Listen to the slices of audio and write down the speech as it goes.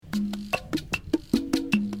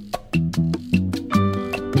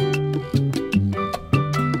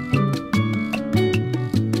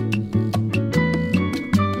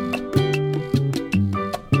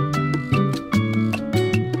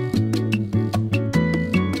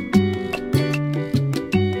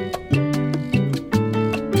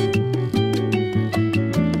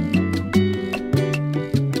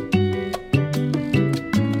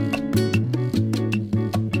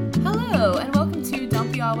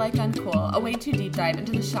like uncool, a way too deep dive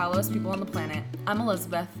into the shallowest people on the planet. I'm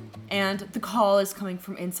Elizabeth, and the call is coming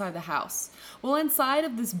from inside the house. Well, inside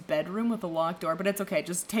of this bedroom with a locked door, but it's okay.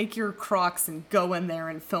 Just take your Crocs and go in there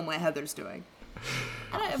and film what Heather's doing.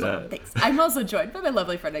 Thanks. I'm also joined by my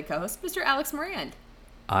lovely friend and co-host, Mr. Alex Morand.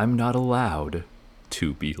 I'm not allowed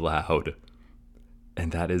to be loud.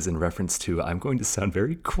 And that is in reference to I'm going to sound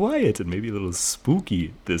very quiet and maybe a little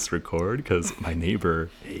spooky this record because my neighbor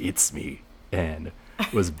hates me and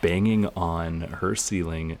was banging on her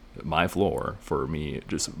ceiling, my floor, for me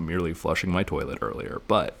just merely flushing my toilet earlier.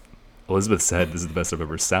 But Elizabeth said this is the best I've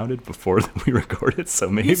ever sounded before we recorded, so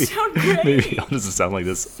maybe I'll just sound like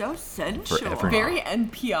this. So sensual. Forever. Very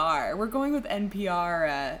NPR. We're going with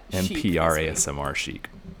NPR chic. NPR ASMR chic.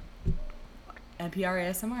 NPR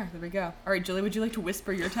ASMR. There we go. All right, Julie, would you like to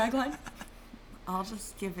whisper your tagline? I'll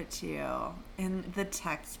just give it to you in the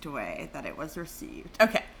text way that it was received.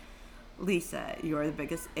 Okay. Lisa, you are the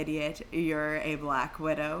biggest idiot. You're a black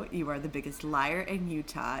widow. You are the biggest liar in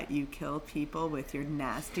Utah. You kill people with your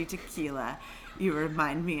nasty tequila. You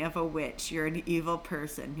remind me of a witch. You're an evil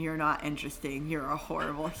person. You're not interesting. You're a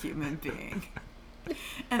horrible human being.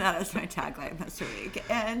 And that is my tagline this week.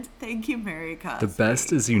 And thank you, Mary Cosby. The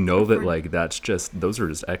best is that like those are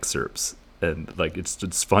just excerpts. And like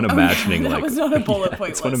it's fun imagining that was not a bullet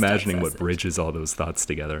point. It's fun imagining what bridges all those thoughts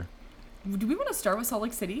together. Do we want to start with Salt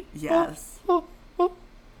Lake City? Yes.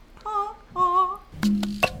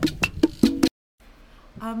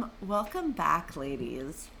 Welcome back,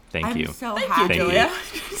 ladies. Thank you. Thank you, Julia.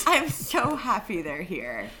 I'm so happy they're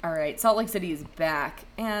here. All right, Salt Lake City is back,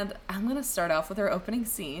 and I'm going to start off with our opening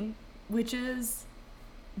scene, which is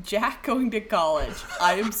Jack going to college.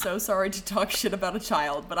 I am so sorry to talk shit about a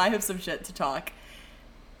child, but I have some shit to talk.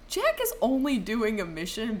 Jack is only doing a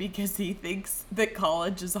mission because he thinks that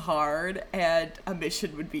college is hard and a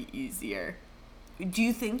mission would be easier. Do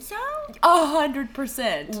you think so?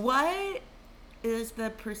 100%. What is the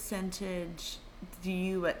percentage do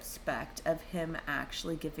you expect of him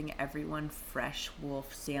actually giving everyone fresh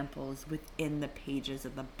wolf samples within the pages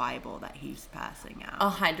of the Bible that he's passing out?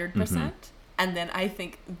 100%. Mm-hmm. And then I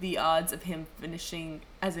think the odds of him finishing,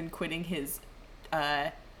 as in quitting his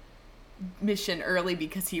mission early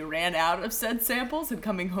because he ran out of said samples and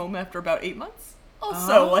coming home after about 8 months,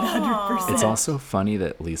 also 100%. It's also funny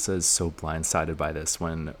that Lisa is so blindsided by this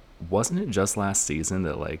when wasn't it just last season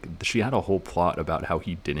that like she had a whole plot about how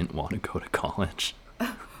he didn't want to go to college?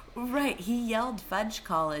 Right, he yelled fudge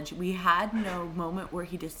college. We had no moment where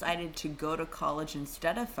he decided to go to college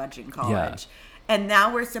instead of fudging college. Yeah. And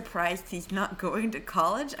now we're surprised he's not going to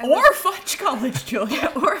college. Fudge college,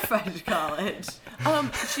 Julia. Or fudge college.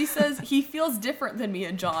 She says he feels different than me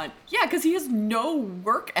and John. Yeah, because he has no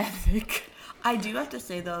work ethic. I do have to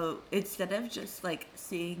say, though, instead of just, like,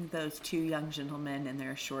 seeing those two young gentlemen in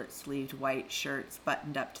their short-sleeved white shirts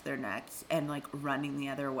buttoned up to their necks and, like, running the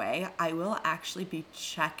other way, I will actually be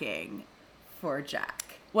checking for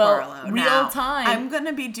Jack. Well, real time. I'm going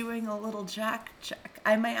to be doing a little Jack check.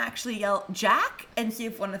 I might actually yell, Jack, and see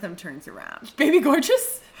if one of them turns around. Baby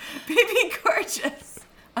gorgeous? Baby gorgeous.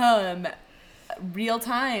 Real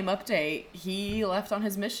time update. He left on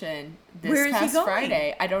his mission Where is past he going?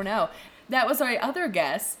 Friday. I don't know. That was my other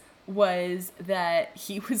guess, was that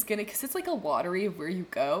he was going to, because it's like a lottery of where you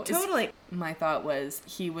go. Totally. My thought was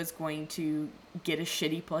he was going to get a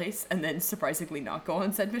shitty place and then surprisingly not go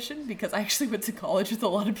on said mission, because I actually went to college with a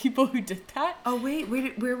lot of people who did that. Oh, wait,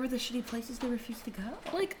 where were the shitty places they refused to go?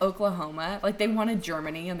 Like Oklahoma. Like they wanted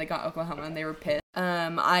Germany and they got Oklahoma and they were pissed.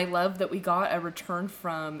 I love that we got a return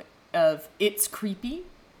of It's Creepy,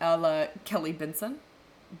 a la Kelly Benson,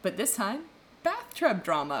 but this time, bathtub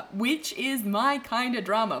drama, which is my kind of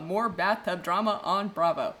drama. More bathtub drama on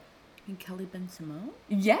Bravo. And Kelly Ben-Simone?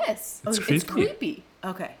 Yes. It's creepy.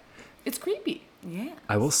 Okay. It's creepy. Yeah.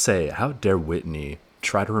 I will say, how dare Whitney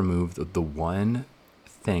try to remove the one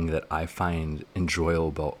thing that I find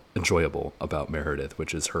enjoyable about Meredith,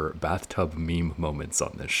 which is her bathtub meme moments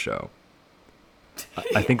on this show.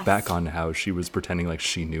 I think back on how she was pretending like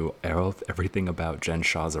she knew everything about Jen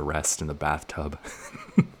Shah's arrest in the bathtub.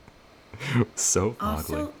 So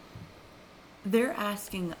ugly. Also, they're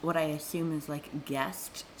asking what I assume is like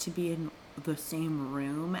guest to be in the same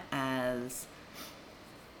room as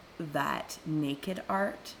that naked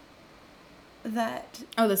art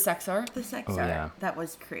The sex art? The sex art yeah. that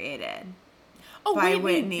was created by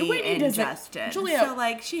Whitney and Justin. Julia, so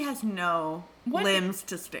like she has no limbs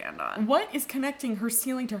to stand on. What is connecting her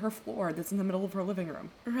ceiling to her floor that's in the middle of her living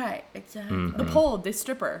room? Right, exactly. Mm-hmm. The pole, the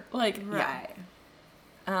stripper. Like, right.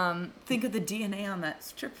 Yeah. Think of the DNA on that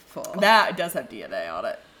strip pole. That does have DNA on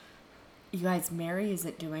it. You guys, Mary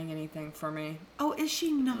isn't doing anything for me. Oh, is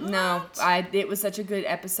she not? No, it was such a good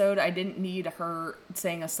episode. I didn't need her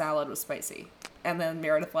saying a salad was spicy. And then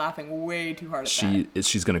Meredith laughing way too hard at that.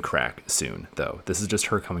 She's going to crack soon, though. This is just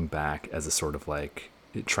her coming back as a sort of like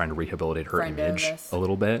trying to rehabilitate her image a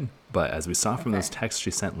little bit. But as we saw from those texts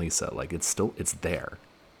she sent Lisa, like it's there.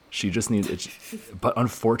 She just needs it. But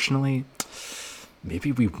unfortunately,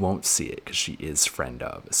 maybe we won't see it because she is friend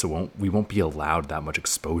of. So we won't be allowed that much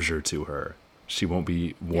exposure to her. She won't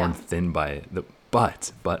be worn thin by the.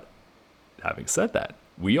 But having said that,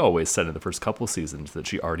 we always said in the first couple seasons that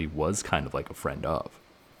she already was kind of like a friend of.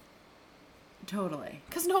 Totally.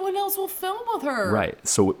 Because no one else will film with her. Right.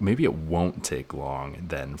 So maybe it won't take long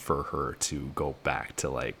then for her to go back to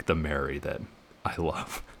like the Mary that I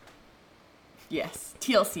love. Yes.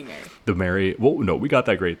 TLC Mary. The Mary. Well, no, we got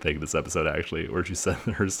that great thing this episode actually, where she said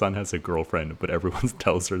that her son has a girlfriend, but everyone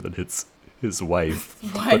tells her that it's his wife.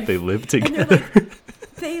 But they live together.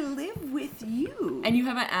 They live with you. And you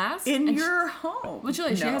haven't asked? In your home.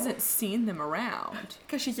 Literally, she hasn't seen them around.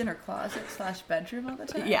 Because she's in her closet / bedroom all the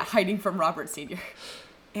time. Yeah, hiding from Robert Sr.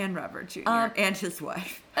 And Robert Jr. And his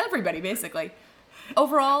wife. Everybody, basically.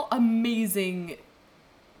 Overall, amazing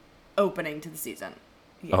opening to the season.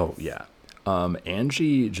 Yes. Oh, yeah.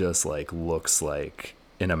 Angie just like looks like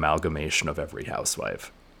an amalgamation of every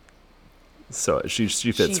housewife. So she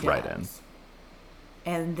fits right in.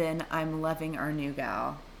 And then I'm loving our new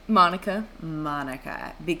gal, Monica,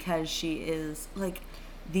 because she is like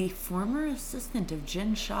the former assistant of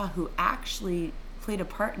Jen Shaw, who actually played a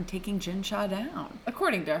part in taking Jen Shaw down.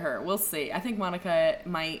 according to her. We'll see. I think Monica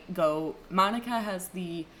might go. Monica has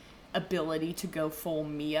the ability to go full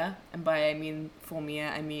Mia, and by full Mia,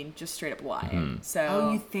 I mean just straight up lie. So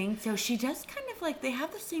Oh, you think so? She does kind of like, they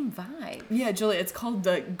have the same vibe. yeah, Julia, it's called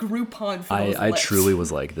the Groupon for those I lips. truly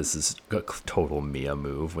was like, this is a total Mia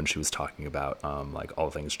move when she was talking about like all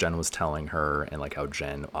the things Jen was telling her and like how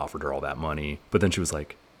Jen offered her all that money. But then she was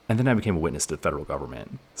like, and then I became a witness to the federal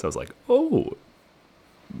government. So I was like, oh.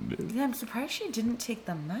 Yeah, I'm surprised she didn't take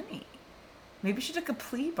the money. Maybe she took a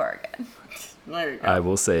plea bargain. There you go. I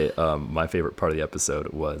will say my favorite part of the episode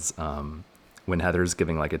was when Heather's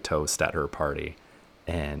giving like a toast at her party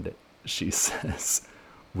and she says,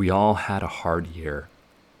 we all had a hard year.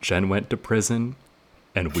 Jen went to prison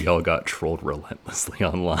and we all got trolled relentlessly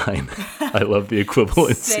online. I love the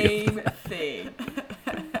equivalency. Same thing.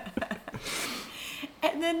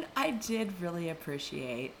 And then I did really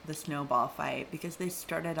appreciate the snowball fight because they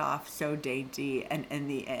started off so dainty, and in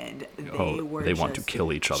the end, they want to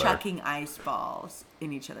kill each other. chucking ice balls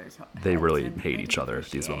in each other's heads. They really And hate I each other,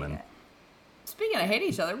 these appreciate women. it. Speaking of hate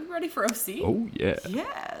each other, we ready for OC? Oh, yeah.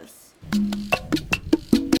 Yes.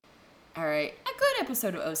 All right, a good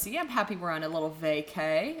episode of OC. I'm happy we're on a little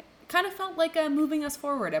vacay. Kind of felt like a moving us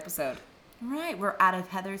forward episode. Right, we're out of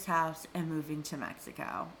Heather's house and moving to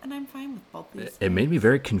Mexico, and I'm fine with both these. It made me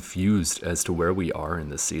very confused as to where we are in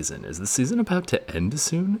this season. Is the season about to end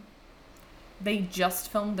soon? They just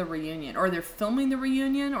filmed the reunion, or they're filming the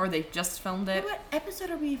reunion, or they just filmed it. What episode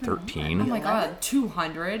are we even 13? on? Oh my god,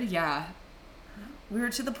 200, yeah. We were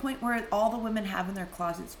to the point where all the women have in their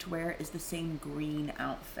closets to wear is the same green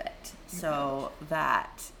outfit. So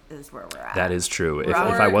that is where we're at. That is true. If Or-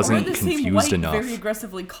 I wasn't or the same confused white, enough. very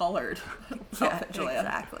aggressively colored. Yeah, outfit, Julia.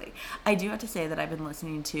 exactly. I do have to say that I've been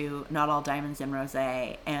listening to Not All Diamonds and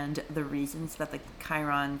Rosé, and the reasons that the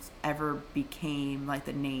Chirons ever became, like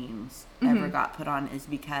the names ever got put on, is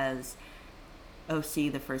because OC,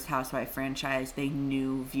 the first Housewife franchise, they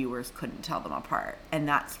knew viewers couldn't tell them apart, and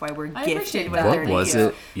that's why we're I gifted appreciate with that. their What was names.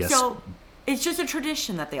 it? Yes. So it's just a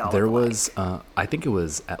tradition that they all There look was, I think it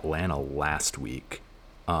was Atlanta last week.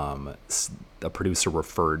 A producer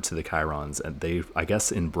referred to the Chirons, and they, I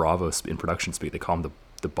guess in Bravo, in production speak, they call them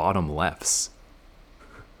the bottom lefts.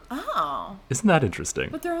 like. Oh, Isn't that interesting?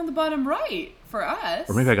 But they're on the bottom right for us.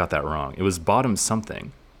 Or maybe I got that wrong. It was bottom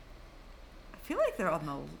something. I feel like they're on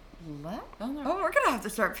the left. Oh, they're- Oh, we're gonna have to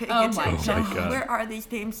start paying Oh my attention. God. Where are these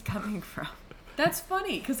names coming from? That's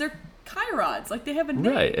funny, because they're Chirons. Like, they have a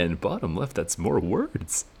name. Right, and bottom left, that's more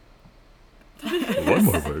words. One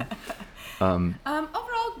more word.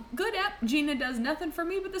 Overall, good app. Gina does nothing for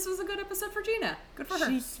me, but this was a good episode for Gina. Good for her.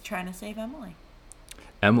 She's trying to save Emily.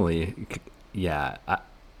 Emily, yeah.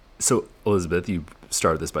 So, Elizabeth, you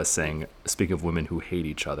started this by saying, speaking of women who hate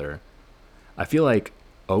each other, I feel like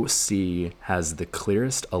OC has the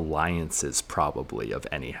clearest alliances probably of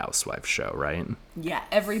any housewife show, right? Yeah,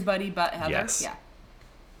 Everybody but Heather. Yes. Yeah.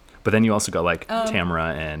 But then you also got like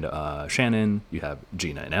Tamara and Shannon. You have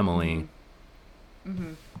Gina and Emily.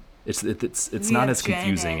 Mm-hmm. It's We not have as Jen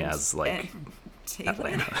confusing and- as like and Taylor.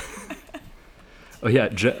 Atlanta. Oh yeah,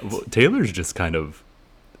 well, Taylor's just kind of.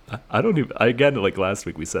 I don't even. Again, like last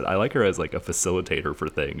week we said, I like her as like a facilitator for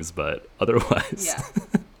things, but otherwise,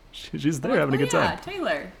 Yeah. she's there having a good time. Yeah,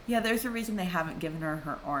 Taylor. Yeah, there's a reason they haven't given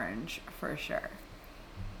her orange for sure.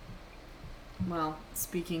 Well,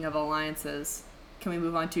 speaking of alliances, can we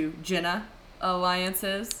move on to Jenna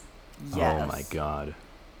alliances? Yes. Oh my god.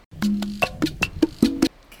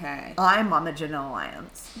 Okay. I'm on the Jenna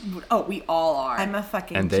Alliance. Oh, we all are. I'm a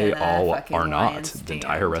fucking And they Jenna all fucking are not. Alliance The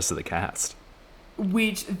entire stand. rest of the cast.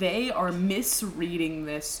 Which they are misreading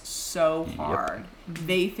this so Yep. hard.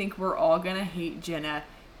 They think we're all gonna hate Jenna,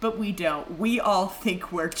 but we don't. We all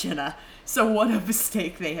think we're Jenna. So what a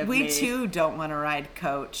mistake they have We made. too don't want to ride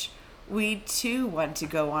coach. We too want to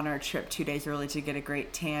go on our trip 2 days early to get a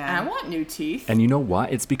great tan. I want new teeth. And you know why?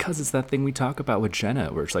 It's because it's that thing we talk about with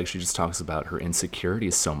Jenna, where it's like she just talks about her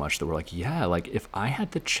insecurities so much that we're like, yeah, like if I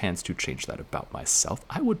had the chance to change that about myself,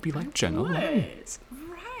 I would be like Jenna would. Lyons.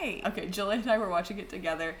 Right. Okay, Julia and I were watching it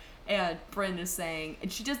together, and Bryn is saying,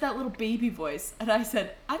 and she does that little baby voice. And I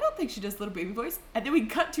said, I don't think she does little baby voice. And then we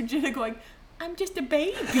cut to Jenna going, I'm just a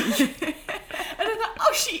baby. And I thought,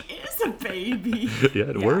 oh, she is a baby. Yeah,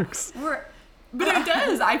 it works. But it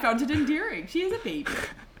does. I found it endearing. She is a baby.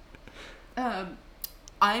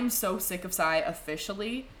 I'm so sick of Sai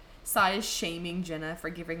officially. Sai is shaming Jenna for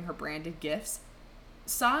giving her branded gifts.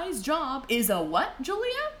 Sai's job is a what,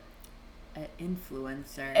 Julia? An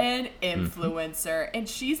influencer. An influencer. And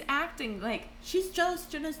she's acting like She's jealous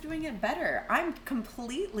Jenna's doing it better. I'm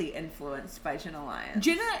completely influenced by Jenna Lyons.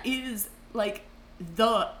 Jenna is like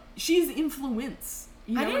she's influence.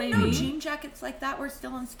 You know I what didn't I know mean? jean jackets like that were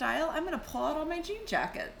still in style. I'm going to pull out all my jean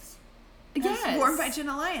jackets. Yes. As worn by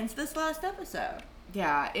Jenna Lyons this last episode.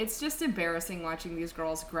 Yeah, it's just embarrassing watching these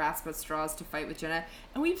girls grasp at straws to fight with Jenna.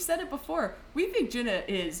 And we've said it before. We think Jenna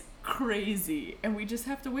is crazy, and we just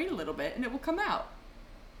have to wait a little bit, and it will come out.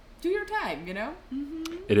 Do your time, you know?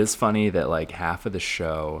 It is funny that like half of the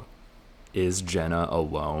show is Jenna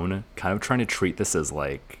alone, kind of trying to treat this as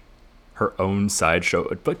like her own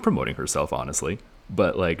sideshow, like promoting herself, honestly.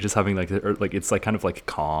 But like just having like, it's like kind of like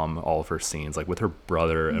calm, all of her scenes, like with her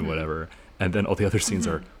brother and whatever. And then all the other scenes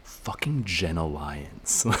are fucking Jenna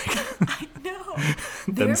Lyons. Like, I know.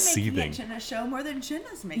 They're them making seething. a Jenna show more than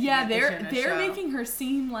Jenna's making Yeah, it a they're Jenna they're show. making her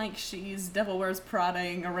seem like she's Devil Wears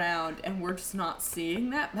Prada-ing around, and we're just not seeing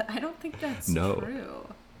that. But I don't think that's No. true.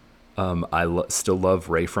 I still love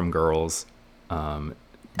Ray from Girls.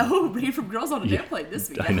 Oh, Rain from Girls on an Airplane this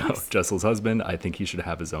week. I know. Nice. Jessel's husband, I think he should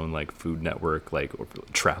have his own like Food Network, like or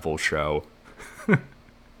travel show.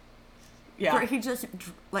 Yeah. Where he just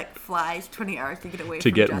like flies 20 hours to get away To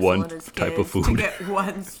from get Jessel one and his type of kids, food. To get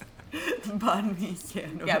one banh mi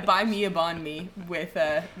sandwich. Yeah, buy me a banh mi with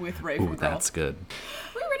Ray from Ooh, Girls. that's good.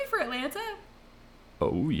 Are we ready for Atlanta?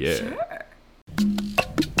 Oh yeah. Sure.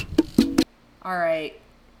 All right.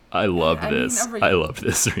 I love I mean, this. every- I love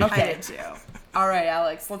this. I Okay. did too. All right,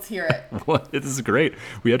 Alex, let's hear it. What? This is great.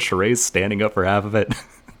 We had Sheree standing up for half of it.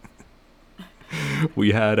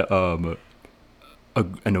 We had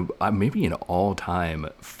maybe an all-time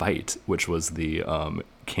fight, which was the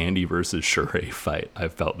Candy versus Sheree fight. I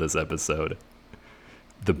felt this episode.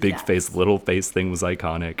 The big Yes. face, little face thing was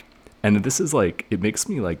iconic, and this is like it makes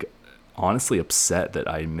me like honestly upset that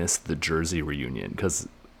I missed the Jersey reunion, because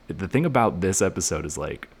the thing about this episode is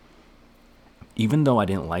like, even though I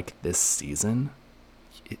didn't like this season,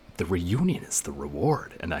 the reunion is the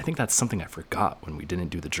reward. And I think that's something I forgot when we didn't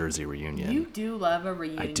do the Jersey reunion. You do love a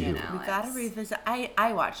reunion, do. Alex. We gotta revisit.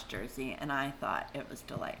 I watched Jersey and I thought it was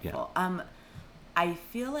delightful. I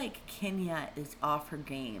feel like Kenya is off her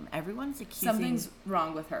game. Everyone's accusing Something's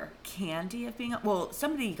wrong with her. Candy of being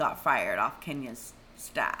somebody got fired off Kenya's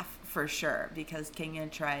staff for sure, because Kenya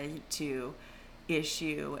tried to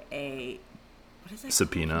issue a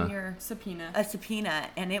Subpoena. a subpoena,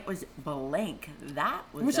 and it was blank. That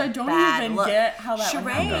was Which a I don't bad even look. get how that would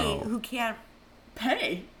Sheree, happen. who can't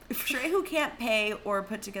Pay. Sheree, who can't pay or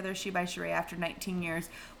put together She by Sheree after 19 years,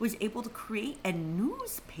 was able to create a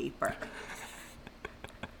newspaper.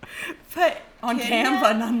 But On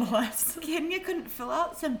Canva, nonetheless. Kenya couldn't fill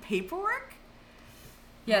out some paperwork?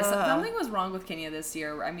 Yeah, so something was wrong with Kenya this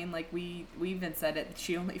year. I mean, like, we even said it.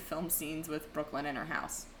 She only filmed scenes with Brooklyn in her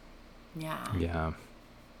house. Yeah. Yeah.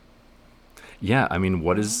 Yeah, I mean,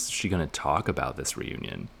 what is she going to talk about this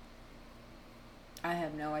reunion? I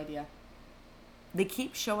have no idea. They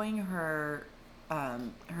keep showing her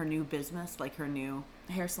her new business, like her new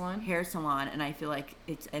Hair salon? hair salon, and I feel like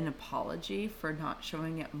it's an apology for not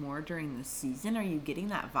showing it more during the season. Are you getting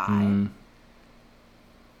that vibe?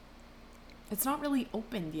 It's not really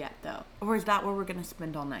opened yet, though. Or is that where we're going to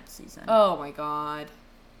spend all next season? Oh, my God.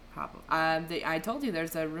 Probably. I told you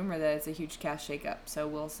there's a rumor that it's a huge cast shakeup, so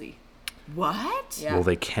we'll see. What? Yeah. Well,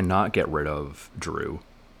 they cannot get rid of Drew.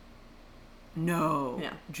 No.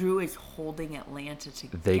 Yeah. Drew is holding Atlanta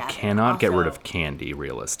together. They cannot get rid Also, of Candy,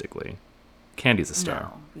 realistically. Candy's a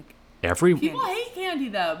star. No. People hate Candy,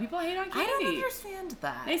 though. People hate on Candy. I don't understand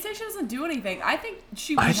that. They say she doesn't do anything. I think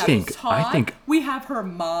we I have think- Todd. I think- we have her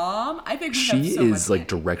mom. I think we She have so is much like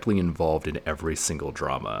Candy. directly involved in every single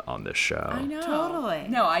drama on this show. I know. Totally.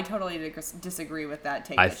 No, I totally disagree with that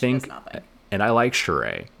take. I that she think, does nothing. and I like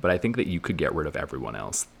Sheree, but I think that you could get rid of everyone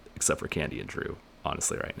else except for Candy and Drew,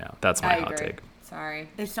 honestly, right now. That's my I hot agree. take. Sorry.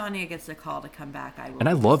 If Sonia gets the call to come back, I will. And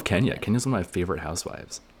I love be Kenya. disappointed. Kenya's one of my favorite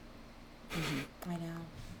housewives. I know.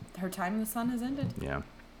 Her time in the sun has ended. Yeah.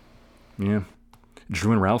 Yeah.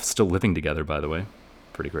 Drew and Ralph still living together, by the way.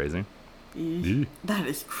 Pretty crazy. Eeh. That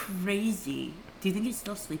is crazy. Do you think he's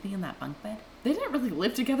still sleeping in that bunk bed? They didn't really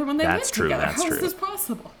live together when they That's lived true, together. that's How is true. this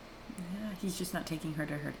possible? Yeah, he's just not taking her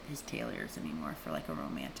to his tailor's anymore for like a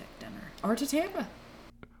romantic dinner. Or to Tampa.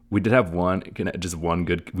 We did have one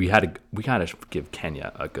good. We gotta give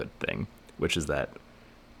Kenya a good thing, which is that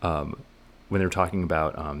when they were talking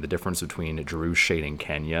about the difference between Drew shading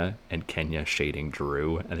Kenya and Kenya shading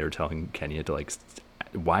Drew, and they were telling Kenya to like,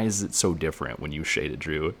 why is it so different when you shaded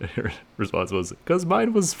Drew? Her response was, because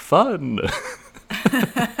mine was fun.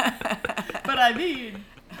 But I mean.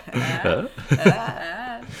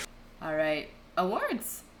 All right.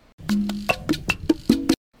 Awards.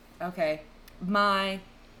 Okay. My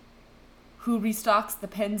Who Restocks the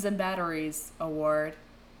Pens and Batteries award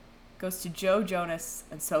goes to Joe Jonas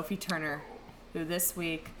and Sophie Turner, who this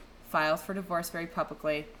week filed for divorce very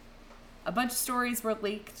publicly. A bunch of stories were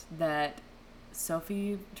leaked that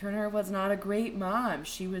Sophie Turner was not a great mom.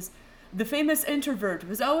 She was the famous introvert,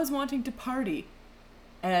 was always wanting to party.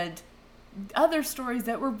 And other stories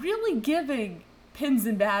that were really giving pins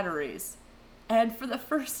and batteries. And for the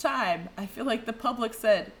first time, I feel like the public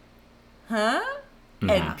said, huh?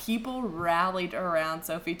 And people rallied around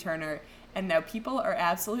Sophie Turner. And now people are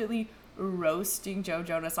absolutely roasting Joe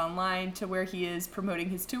Jonas online to where he is promoting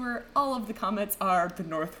his tour. All of the comments are the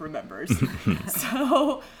North remembers.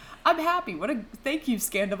 So I'm happy. Thank you,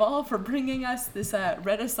 Scandival, for bringing us this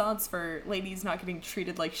renaissance for ladies not getting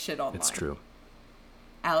treated like shit online. It's true.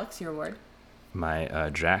 Alex, your award. My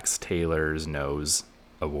Jax Taylor's Nose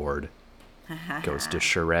award goes to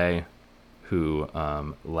Sheree, who,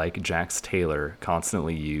 like Jax Taylor,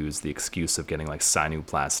 constantly used the excuse of getting like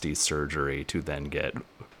sinuplasty surgery to then get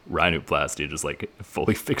rhinoplasty, just like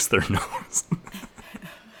fully fix their nose.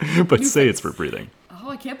 But say it's for breathing. Oh,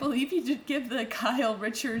 I can't believe you did give the Kyle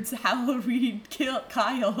Richards Halloween Kill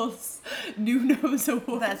Kyle's new nose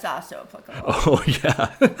award. That's also applicable. Oh,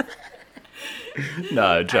 yeah.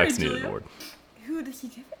 Nah, Jax Alright, needed an Julia. award. Who does he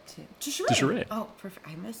give it to? To To Sheree. Sheree. Oh, perfect.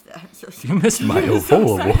 I missed that. I'm so You sorry. missed my I'm so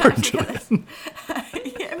whole sorry. award, Julian.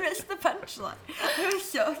 I missed the punchline. I was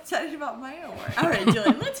so excited about my award. All right,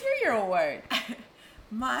 Julian, let's hear your award.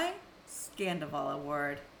 My Scandival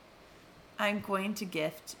award, I'm going to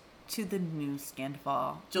gift to the new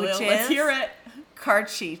Scandival, Julia, which let's is hear it.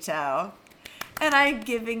 CarlCHEATo. And I'm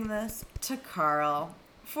giving this to Carl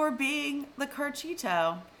for being the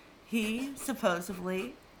CarlCHEATo. He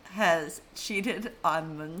supposedly has cheated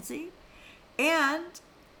on Lindsay, and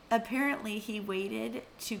apparently he waited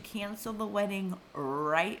to cancel the wedding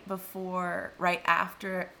right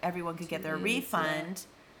after everyone could get their refund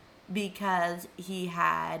because he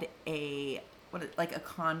had a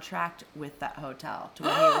contract with that hotel to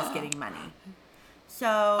where he was getting money.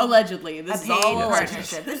 So Allegedly. a This is paid all alleged.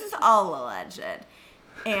 partnership. This is all alleged.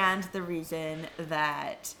 And the reason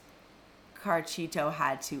that CarlCHEATo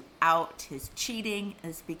had to out his cheating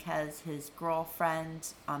is because his girlfriend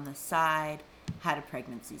on the side had a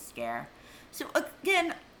pregnancy scare. So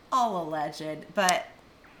again, all alleged, but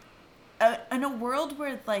in a world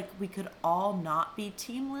where like we could all not be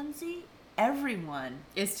Team Lindsay, everyone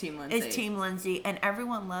Is Team Lindsay. is Team Lindsay, and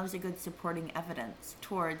everyone loves a good supporting evidence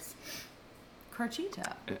towards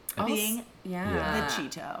CarlCHEATo being Yeah. the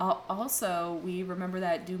Cheeto. Also, we remember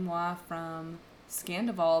that Dumois from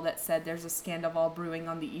Scandival that said there's a Scandival brewing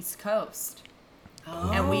on the East Coast.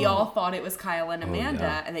 Oh. And we all thought it was Kyle and Amanda,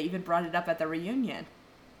 yeah. and they even brought it up at the reunion.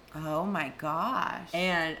 Oh my gosh.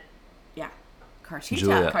 And, yeah. CarlCHEATo.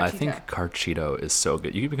 Julia, I CarlCHEATo. think CarlCHEATo is so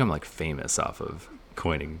good. You could become like famous off of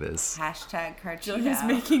coining this. Hashtag CarlCHEATo. Julia's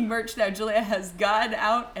making merch now. Julia has gotten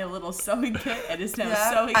out a little sewing kit and is now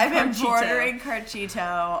Yeah, sewing I've been CarlCHEATo. bordering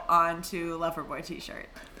CarlCHEATo onto Loverboy t-shirt.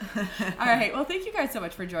 All right. Well, thank you guys so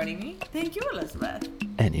much for joining me. Thank you, Elizabeth.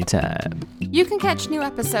 Anytime. You can catch new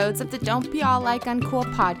episodes of the Don't Be All Like Uncool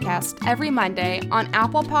podcast every Monday on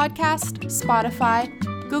Apple Podcast, Spotify,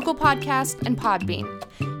 Google Podcast, and Podbean.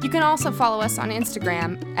 You can also follow us on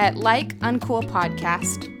Instagram at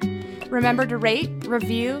 @uncoolpodcast. Remember to rate,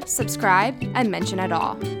 review, subscribe, and mention it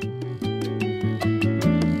all.